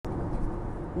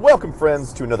Welcome,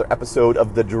 friends, to another episode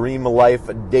of the Dream Life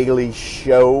Daily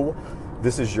Show.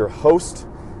 This is your host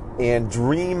and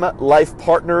Dream Life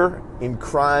partner in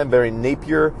crime, Barry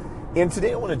Napier. And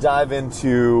today I want to dive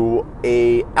into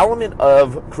an element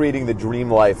of creating the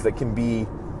dream life that can be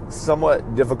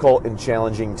somewhat difficult and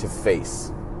challenging to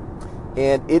face.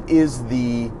 And it is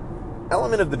the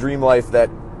element of the dream life that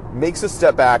makes us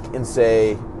step back and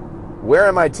say, where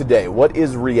am I today? What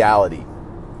is reality?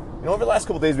 You know, over the last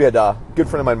couple of days, we had a good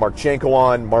friend of mine, Mark Janko,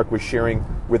 on. Mark was sharing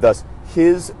with us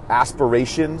his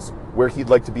aspirations, where he'd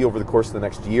like to be over the course of the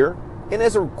next year. And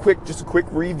as a quick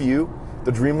review,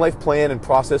 the Dream Life plan and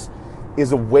process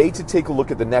is a way to take a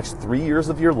look at the next 3 years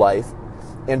of your life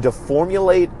and to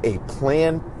formulate a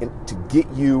plan and to get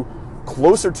you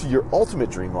closer to your ultimate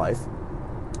dream life,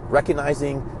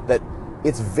 recognizing that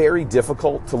it's very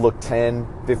difficult to look 10,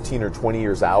 15, or 20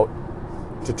 years out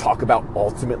to talk about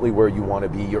ultimately where you want to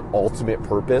be, your ultimate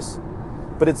purpose.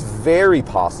 But it's very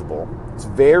possible, it's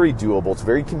very doable, it's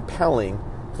very compelling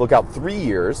to look out 3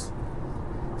 years,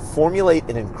 formulate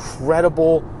an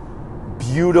incredible,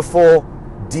 beautiful,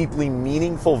 deeply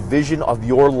meaningful vision of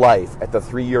your life at the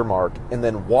 3-year mark, and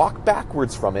then walk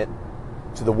backwards from it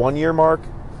to the 1-year mark,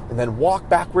 and then walk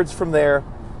backwards from there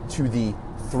to the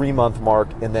 3-month mark,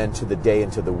 and then to the day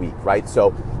and to the week, right?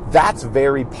 So that's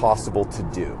very possible to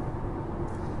do.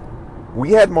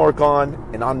 We had Mark on,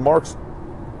 and on Mark's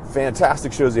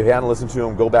fantastic shows, if you hadn't listened to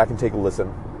him, go back and take a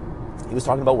listen. He was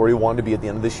talking about where he wanted to be at the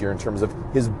end of this year in terms of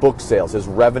his book sales, his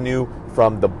revenue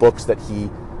from the books that he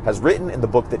has written and the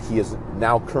book that he is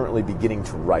now currently beginning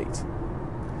to write.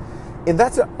 And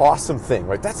that's an awesome thing,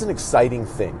 right? That's an exciting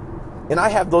thing. And I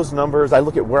have those numbers. I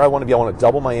look at where I want to be. I want to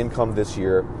double my income this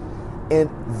year. And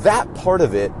that part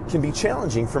of it can be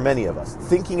challenging for many of us.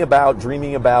 Thinking about,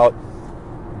 dreaming about,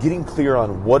 getting clear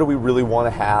on what do we really want to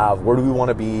have, where do we want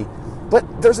to be.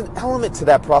 But there's an element to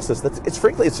that process it's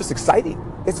frankly, it's just exciting.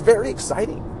 It's very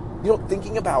exciting. You know,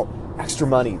 thinking about extra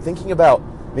money, thinking about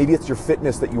maybe it's your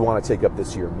fitness that you want to take up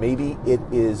this year. Maybe it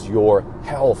is your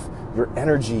health, your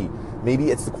energy.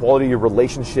 Maybe it's the quality of your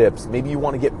relationships. Maybe you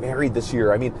want to get married this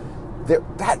year. I mean,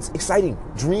 that's exciting.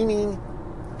 Dreaming,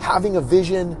 having a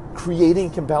vision,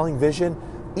 creating a compelling vision,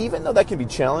 even though that can be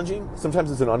challenging, sometimes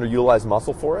it's an underutilized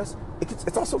muscle for us,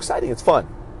 it's also exciting, it's fun.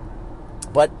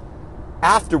 But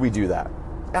after we do that,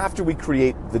 after we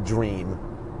create the dream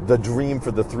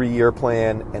for the 3-year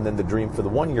plan and then the dream for the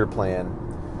 1-year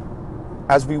plan,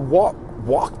 as we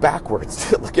walk backwards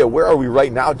to look at where are we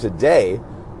right now today,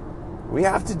 we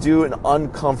have to do an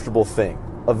uncomfortable thing,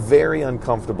 a very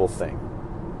uncomfortable thing.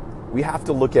 We have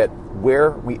to look at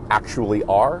where we actually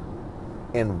are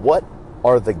and what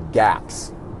are the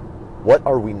gaps. What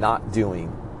are we not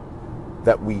doing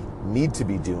that we need to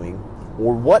be doing?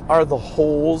 Or what are the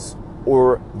holes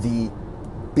or the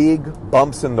big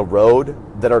bumps in the road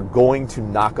that are going to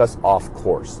knock us off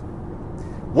course?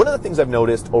 One of the things I've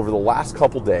noticed over the last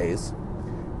couple days,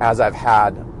 as I've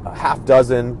had a half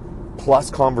dozen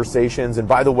plus conversations, and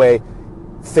by the way,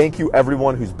 thank you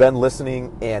everyone who's been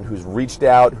listening and who's reached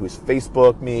out, who's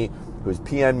Facebooked me, who's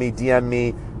PM'd me, DM'd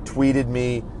me, tweeted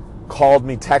me, called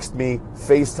me, texted me,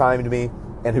 FaceTimed me,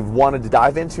 and who've wanted to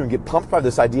dive into and get pumped by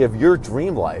this idea of your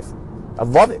dream life. I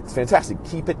love it. It's fantastic.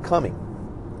 Keep it coming.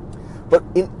 But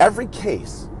in every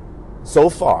case, so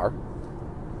far,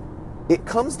 it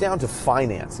comes down to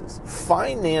finances.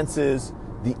 Finances,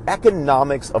 the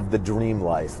economics of the dream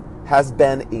life, has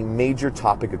been a major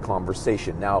topic of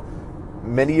conversation. Now,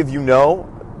 many of you know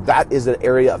that is an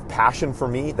area of passion for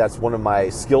me. That's one of my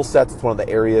skill sets. It's one of the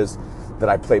areas that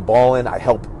I play ball in. I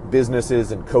help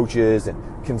businesses and coaches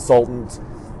and consultants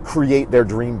create their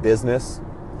dream business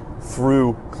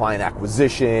through client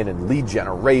acquisition and lead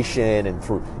generation and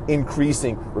through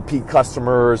increasing repeat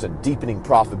customers and deepening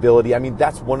profitability. I mean,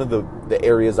 that's one of the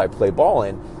areas I play ball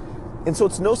in. And so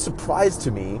it's no surprise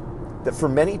to me that for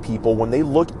many people, when they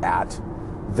look at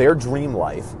their dream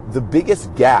life, the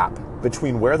biggest gap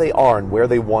between where they are and where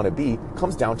they want to be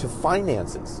comes down to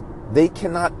finances. They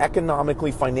cannot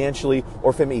economically, financially,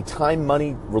 or from a time,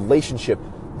 money relationship,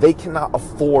 they cannot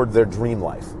afford their dream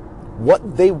life.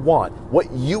 What they want,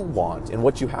 what you want, and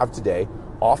what you have today,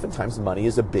 oftentimes money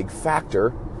is a big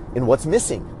factor in what's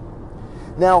missing.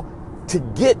 Now, to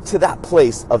get to that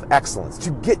place of excellence,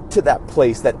 to get to that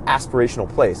place, that aspirational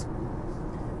place,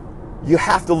 you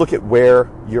have to look at where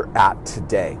you're at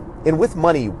today. And with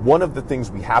money, one of the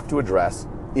things we have to address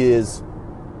is,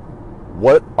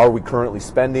 what are we currently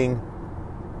spending?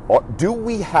 Do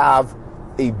we have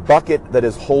a bucket that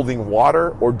is holding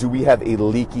water, or do we have a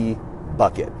leaky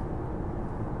bucket?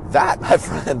 That, my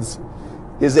friends,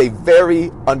 is a very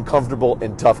uncomfortable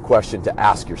and tough question to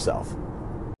ask yourself.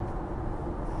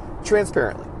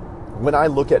 transparently, when I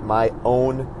look at my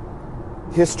own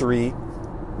history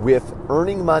with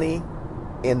earning money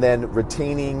and then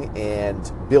retaining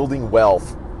and building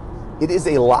wealth, it is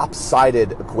a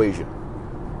lopsided equation.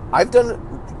 I've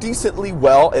done decently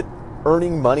well at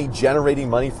earning money, generating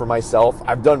money for myself.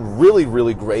 I've done really,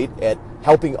 really great at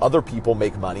helping other people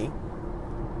make money.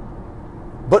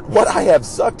 But what I have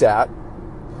sucked at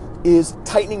is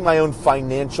tightening my own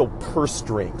financial purse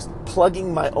strings,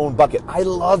 plugging my own bucket. I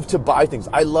love to buy things.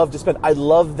 I love to spend. I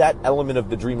love that element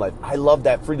of the dream life. I love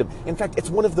that freedom. In fact,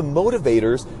 it's one of the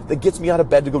motivators that gets me out of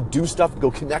bed to go do stuff, to go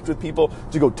connect with people,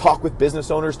 to go talk with business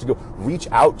owners, to go reach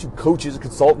out to coaches,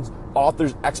 consultants,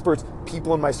 authors, experts,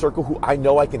 people in my circle who I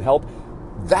know I can help.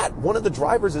 That one of the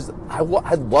drivers is I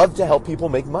love to help people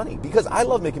make money because I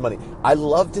love making money. I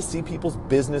love to see people's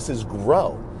businesses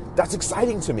grow. That's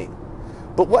exciting to me.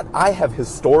 But what I have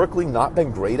historically not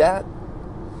been great at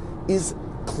is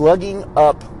plugging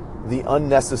up the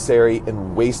unnecessary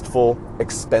and wasteful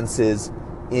expenses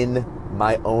in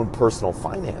my own personal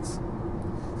finance.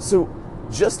 So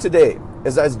just today,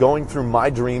 as I was going through my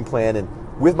dream plan and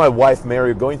with my wife,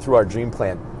 Mary, going through our dream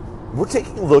plan, we're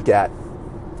taking a look at,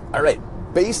 all right,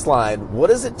 baseline, what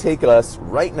does it take us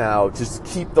right now to just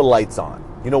keep the lights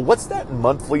on? You know, what's that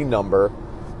monthly number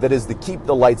that is the keep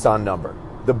the lights on number?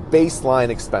 The baseline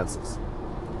expenses.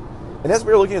 And as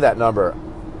we were looking at that number,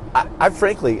 I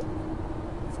frankly,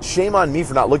 shame on me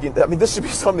for not looking. I mean, this should be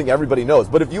something everybody knows.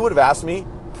 But if you would have asked me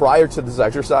prior to this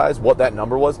exercise what that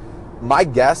number was, my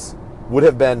guess would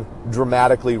have been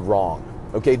dramatically wrong.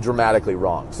 Okay, dramatically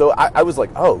wrong. So I was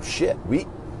like, oh shit,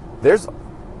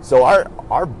 so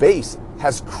our base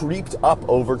has creeped up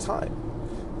over time.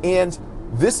 And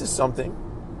this is something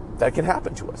that can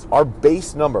happen to us. Our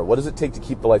base number, what does it take to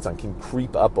keep the lights on, can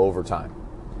creep up over time.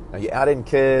 Now you add in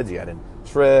kids, you add in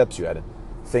trips, you add in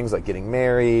things like getting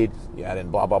married, you add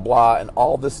in blah, blah, blah, and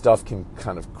all this stuff can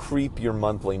kind of creep your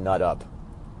monthly nut up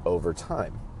over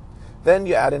time. Then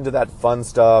you add into that fun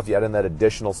stuff, you add in that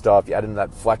additional stuff, you add in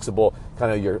that flexible,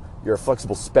 kind of your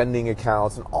flexible spending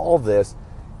accounts and all of this,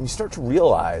 and you start to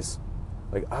realize,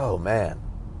 like, oh man,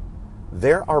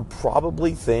 there are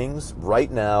probably things right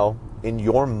now in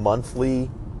your monthly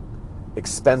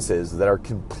expenses that are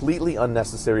completely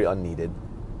unnecessary, unneeded,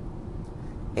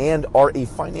 and are a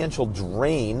financial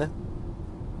drain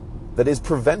that is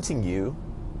preventing you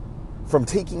from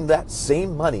taking that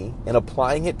same money and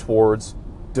applying it towards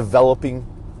developing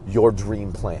your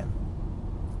dream plan.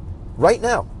 Right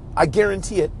now, I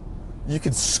guarantee it, you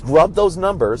could scrub those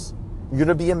numbers, you're going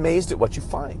to be amazed at what you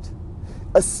find.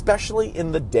 Especially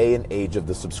in the day and age of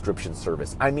the subscription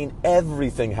service. I mean,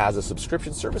 everything has a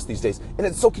subscription service these days, and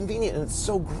it's so convenient and it's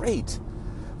so great.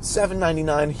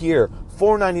 $7.99 here,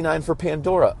 $4.99 for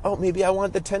Pandora. Oh, maybe I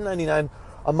want the $10.99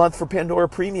 a month for Pandora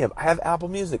Premium. I have Apple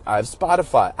Music, I have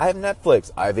Spotify, I have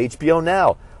Netflix, I have HBO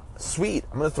Now. Sweet,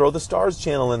 I'm going to throw the Stars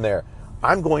channel in there.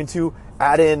 I'm going to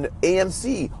add in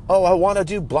AMC. Oh, I want to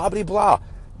do blah, blah, blah.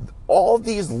 All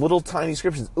these little tiny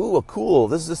subscriptions. Ooh, cool,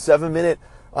 this is a 7-minute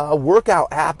workout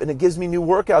app, and it gives me new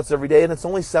workouts every day, and it's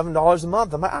only $7 a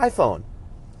month on my iPhone.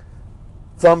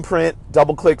 Thumbprint,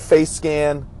 double click, face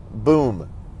scan,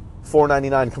 boom,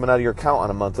 $4.99 coming out of your account on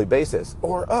a monthly basis.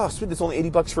 Or, oh, sweet, it's only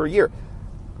 $80 for a year.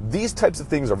 These types of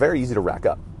things are very easy to rack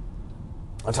up.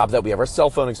 On top of that, we have our cell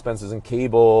phone expenses and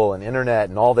cable and internet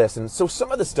and all this. And so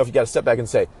some of this stuff, you got to step back and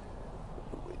say,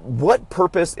 what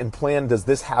purpose and plan does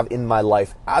this have in my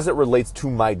life as it relates to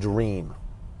my dream?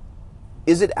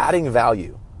 Is it adding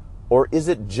value, or is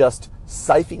it just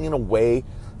siphoning away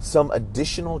some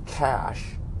additional cash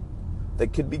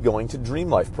that could be going to dream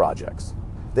life projects,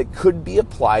 that could be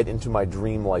applied into my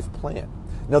dream life plan?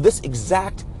 Now, this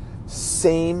exact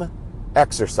same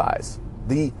exercise,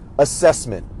 the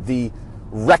assessment, the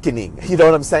reckoning, you know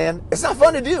what I'm saying? It's not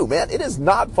fun to do, man. It is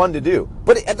not fun to do.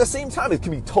 But at the same time, it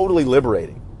can be totally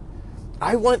liberating.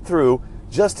 I went through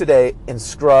just today and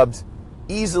scrubbed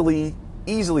easily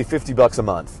 $50 a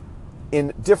month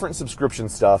in different subscription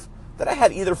stuff that I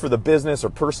had either for the business or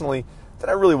personally that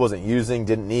I really wasn't using,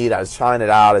 didn't need. I was trying it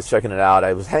out, I was checking it out,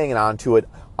 I was hanging on to it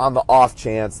on the off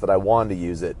chance that I wanted to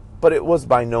use it, but it was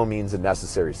by no means a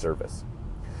necessary service.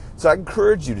 So I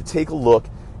encourage you to take a look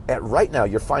at right now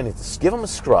your finances, give them a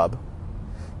scrub,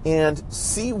 and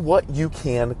see what you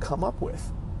can come up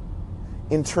with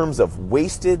in terms of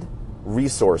wasted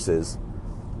resources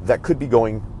that could be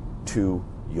going to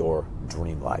your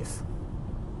dream life.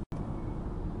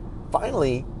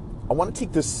 Finally, I want to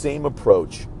take this same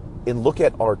approach and look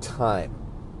at our time.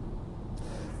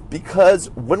 Because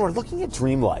when we're looking at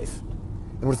dream life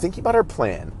and we're thinking about our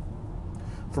plan,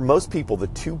 for most people, the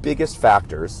two biggest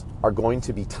factors are going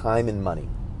to be time and money.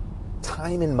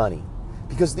 time and money,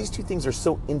 because these two things are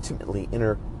so intimately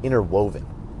interwoven.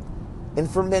 And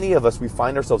for many of us, we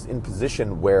find ourselves in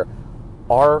position where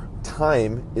our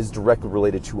time is directly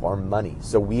related to our money.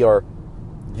 So we are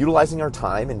utilizing our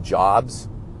time in jobs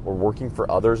or working for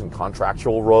others in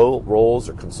contractual roles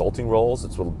or consulting roles.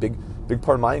 It's a big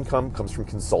part of my income comes from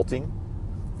consulting,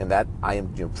 and that I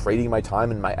am trading my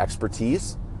time and my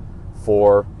expertise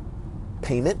for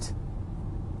payment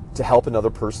to help another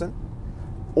person.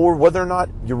 Or whether or not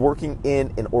you're working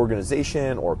in an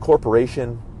organization or a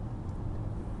corporation,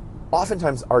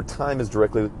 oftentimes our time is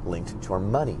directly linked to our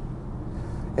money.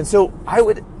 And so I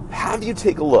would have you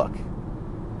take a look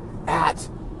at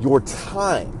your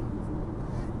time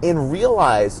and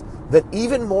realize that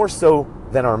even more so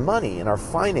than our money and our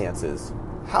finances,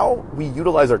 how we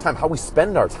utilize our time, how we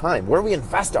spend our time, where we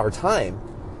invest our time,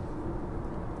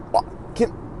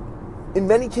 can, in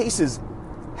many cases,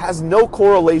 has no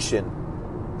correlation,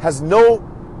 has no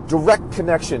direct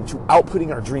connection to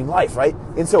outputting our dream life, right?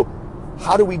 And so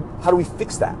how do we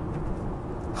fix that?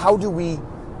 How do we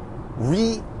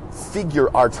refigure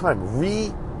our time,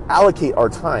 reallocate our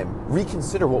time,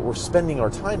 reconsider what we're spending our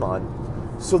time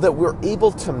on, so that we're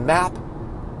able to map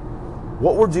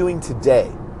what we're doing today,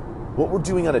 what we're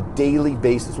doing on a daily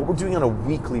basis, what we're doing on a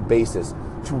weekly basis,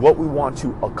 to what we want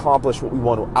to accomplish, what we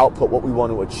want to output, what we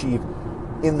want to achieve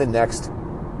in the next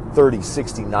 30,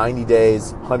 60, 90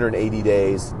 days, 180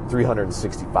 days,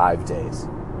 365 days.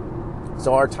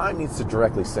 So our time needs to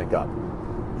directly sync up.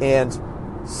 And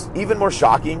even more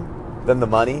shocking than the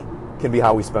money can be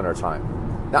how we spend our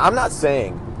time. Now, I'm not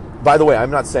saying, by the way,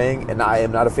 I'm not saying, and I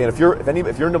am not a fan, if you're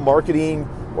into marketing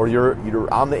or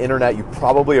you're on the internet, you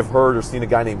probably have heard or seen a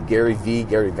guy named Gary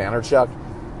Vaynerchuk.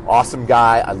 Awesome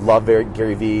guy. I love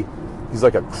Gary Vee. He's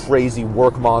like a crazy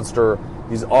work monster.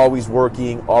 He's always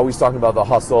working, always talking about the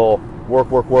hustle,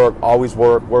 work, always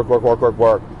work.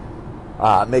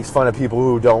 Makes fun of people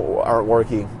who aren't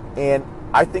working. And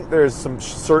I think there's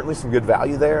certainly some good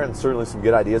value there and certainly some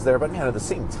good ideas there. But man, at the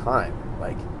same time,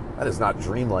 like, that is not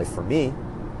dream life for me.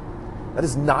 That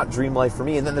is not dream life for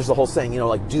me. And then there's the whole saying,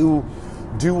 like, do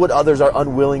what others are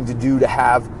unwilling to do to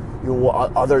have,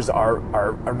 what others are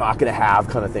not going to have,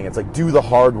 kind of thing. It's like, do the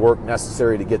hard work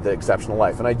necessary to get the exceptional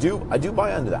life. And I do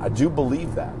buy into that. I do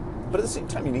believe that. But at the same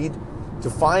time, you need to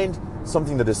find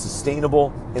something that is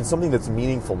sustainable and something that's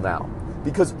meaningful now.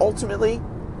 Because ultimately,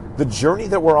 the journey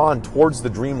that we're on towards the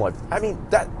dream life,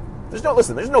 there's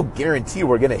no guarantee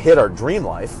we're going to hit our dream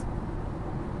life.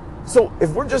 So if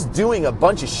we're just doing a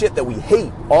bunch of shit that we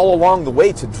hate all along the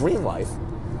way to dream life,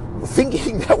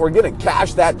 thinking that we're going to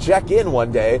cash that check in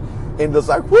one day and just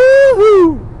like,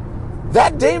 woo-hoo,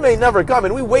 that day may never come.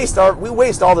 And we waste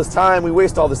all this time, we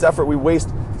waste all this effort, we waste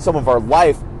some of our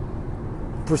life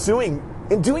pursuing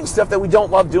and doing stuff that we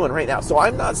don't love doing right now. So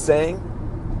I'm not saying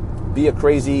be a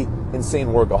crazy, insane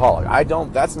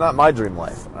workaholic. That's not my dream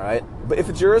life, all right? But if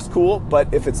it's yours, cool.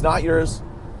 But if it's not yours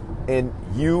and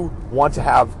you want to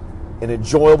have an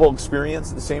enjoyable experience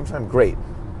at the same time, great.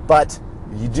 But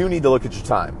you do need to look at your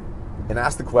time and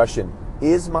ask the question,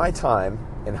 is my time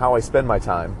and how I spend my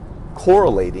time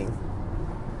correlating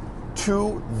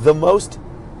to the most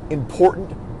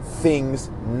important things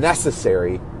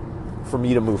necessary for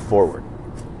me to move forward?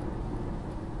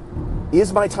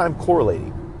 Is my time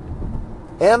correlating?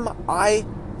 Am I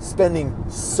spending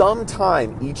some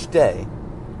time each day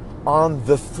on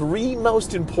the three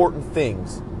most important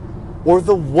things or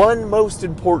the one most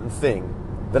important thing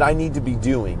that I need to be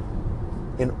doing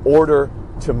in order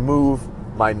to move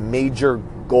my major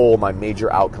goal, my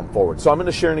major outcome forward? So I'm going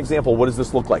to share an example. What does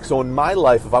this look like? So in my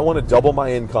life, if I want to double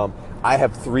my income, I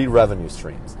have 3 revenue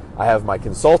streams. I have my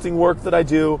consulting work that I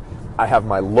do. I have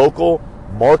my local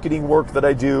marketing work that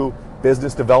I do,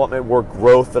 business development work,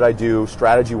 growth that I do,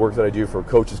 strategy work that I do for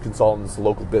coaches, consultants,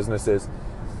 local businesses.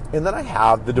 And then I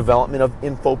have the development of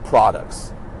info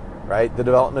products, right? The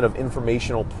development of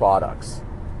informational products.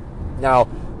 Now,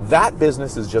 that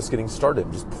business is just getting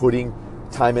started, just putting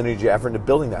time, energy, effort into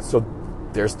building that. So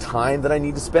there's time that I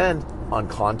need to spend on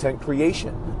content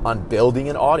creation, on building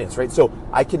an audience, right? So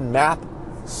I can map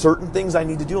certain things I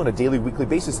need to do on a daily, weekly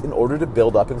basis in order to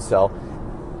build up and sell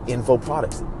info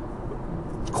products,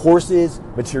 courses,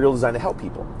 material design to help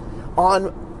people.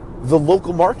 On the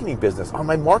local marketing business, on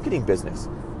my marketing business,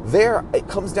 there it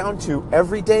comes down to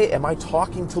every day, am I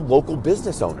talking to local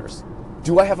business owners?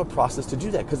 Do I have a process to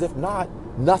do that? Because if not,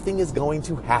 nothing is going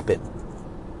to happen.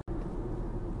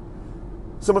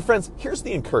 So my friends, here's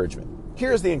the encouragement.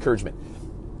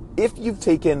 If you've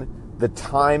taken the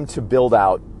time to build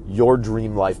out your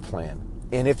dream life plan,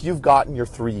 and if you've gotten your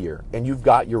 3 year, and you've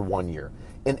got your 1 year,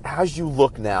 And as you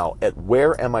look now at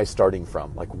where am I starting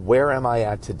from, like where am I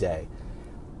at today,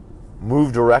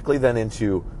 move directly then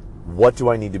into what do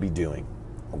I need to be doing?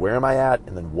 Where am I at?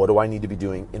 And then what do I need to be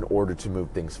doing in order to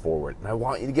move things forward? And I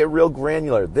want you to get real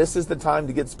granular. This is the time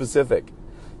to get specific.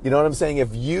 You know what I'm saying?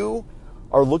 If you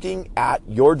are looking at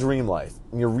your dream life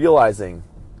and you're realizing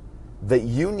that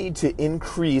you need to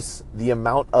increase the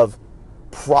amount of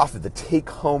profit, the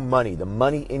take-home money, the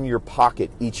money in your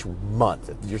pocket each month.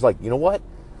 You're just like, you know what?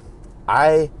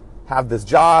 I have this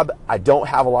job. I don't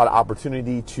have a lot of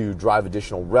opportunity to drive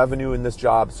additional revenue in this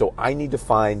job, so I need to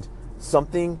find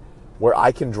something where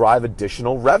I can drive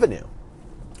additional revenue.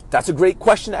 That's a great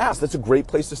question to ask. That's a great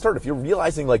place to start. If you're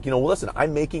realizing like, you know, listen,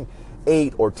 I'm making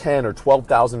 $8,000 or $10,000 or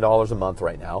 $12,000 a month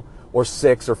right now, or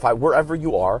 $6,000 or $5,000, wherever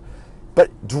you are,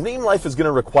 but dream life is going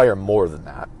to require more than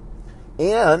that.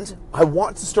 And I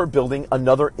want to start building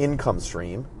another income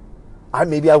stream. What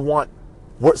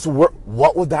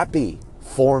would that be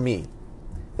for me?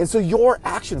 And so your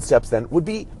action steps then would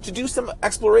be to do some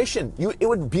exploration. It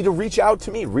would be to reach out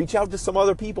to me, reach out to some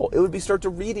other people. It would be start to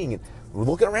reading and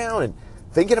looking around and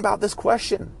thinking about this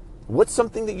question. What's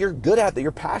something that you're good at, that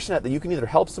you're passionate at, that you can either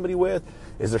help somebody with?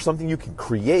 Is there something you can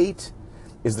create?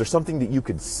 Is there something that you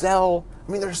could sell?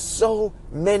 I mean, there's so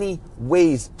many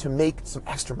ways to make some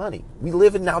extra money. We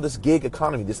live in now this gig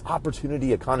economy, this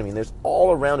opportunity economy, and there's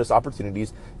all around us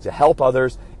opportunities to help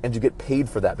others and to get paid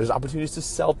for that. There's opportunities to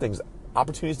sell things,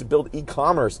 opportunities to build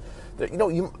e-commerce. You know,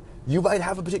 you might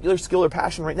have a particular skill or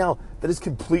passion right now that is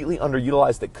completely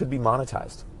underutilized that could be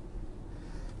monetized.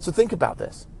 So think about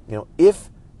this. You know,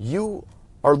 if you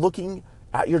are looking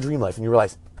at your dream life and you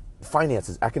realize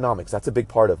finances, economics, that's a big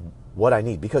part of what I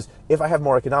need. Because if I have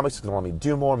more economics, it's going to allow me to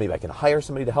do more. Maybe I can hire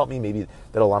somebody to help me. Maybe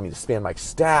that'll allow me to expand my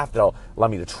staff. That'll allow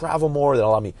me to travel more.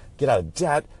 That'll allow me to get out of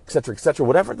debt, et cetera, et cetera.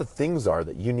 Whatever the things are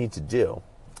that you need to do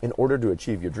in order to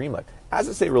achieve your dream life. As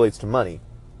I say, it relates to money.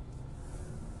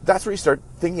 That's where you start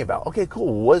thinking about, okay,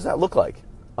 cool, what does that look like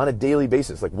on a daily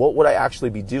basis? Like, what would I actually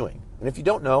be doing? And if you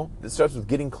don't know, it starts with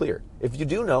getting clear. If you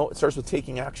do know, it starts with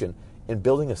taking action and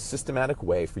building a systematic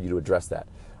way for you to address that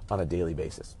on a daily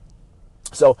basis.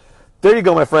 So there you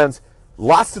go, my friends.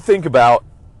 Lots to think about.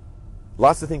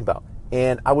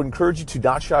 And I would encourage you to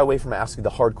not shy away from asking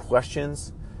the hard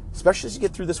questions, especially as you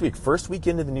get through this week. First week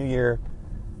into the new year,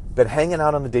 been hanging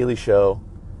out on the Daily Show.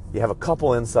 You have a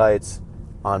couple insights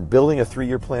on building a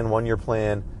 3-year plan, 1-year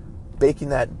plan,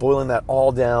 boiling that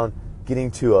all down,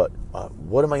 getting to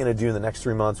what am I going to do in the next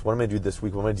 3 months? What am I going to do this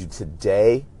week? What am I going to do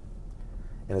today?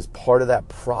 And as part of that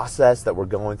process that we're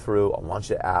going through, I want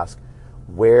you to ask,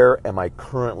 where am I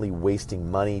currently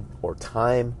wasting money or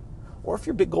time? Or if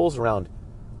your big goals around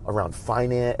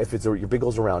finance, if your big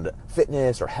goals around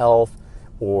fitness or health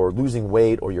or losing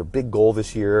weight, or your big goal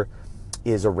this year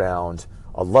is around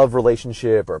a love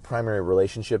relationship or a primary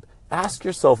relationship, ask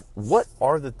yourself, what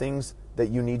are the things that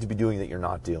you need to be doing that you're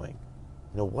not doing?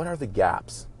 You know, what are the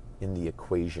gaps in the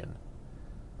equation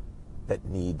that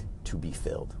need to be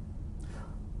filled?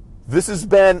 This has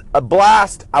been a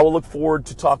blast. I will look forward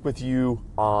to talk with you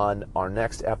on our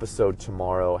next episode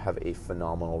tomorrow. Have a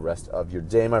phenomenal rest of your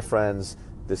day, my friends.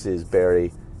 This is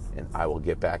Barry, and I will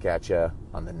get back at you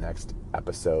on the next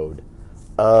episode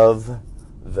of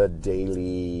the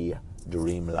Daily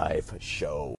Dream Life Show.